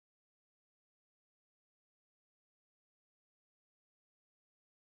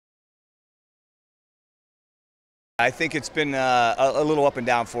I think it's been a little up and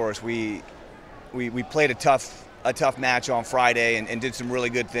down for us. We played a tough match on Friday and did some really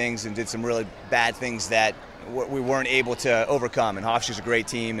good things and did some really bad things that we weren't able to overcome. And Hofstra's a great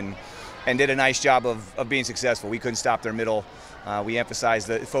team and did a nice job of being successful. We couldn't stop their middle. We emphasized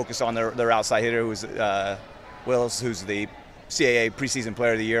the focus on their outside hitter, who's Willis, who's the CAA preseason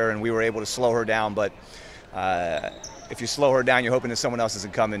player of the year, and we were able to slow her down. But if you slow her down, you're hoping that someone else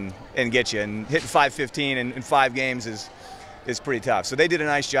doesn't come and get you. And hitting 515 in 5 games is pretty tough. So they did a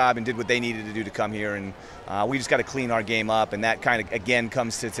nice job and did what they needed to do to come here. And we just got to clean our game up. And that kind of, again,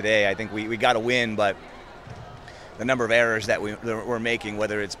 comes to today. I think we got to win, but the number of errors that we're making,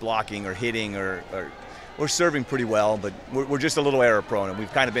 whether it's blocking or hitting or we're serving pretty well, but we're just a little error prone. And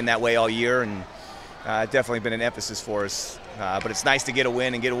we've kind of been that way all year, and definitely been an emphasis for us. But it's nice to get a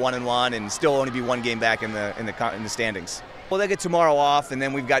win and get a 1-1 and still only be 1 game back in the standings. Well, they get tomorrow off, and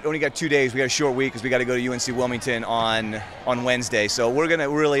then we've only got 2 days. We got a short week because we got to go to UNC Wilmington on Wednesday. So we're going to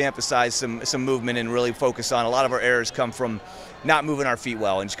really emphasize some movement and really focus on. A lot of our errors come from not moving our feet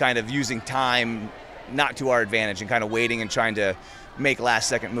well and just kind of using time not to our advantage and kind of waiting and trying to make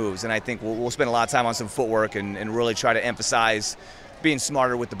last-second moves. And I think we'll spend a lot of time on some footwork and really try to emphasize being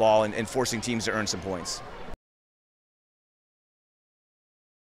smarter with the ball and forcing teams to earn some points.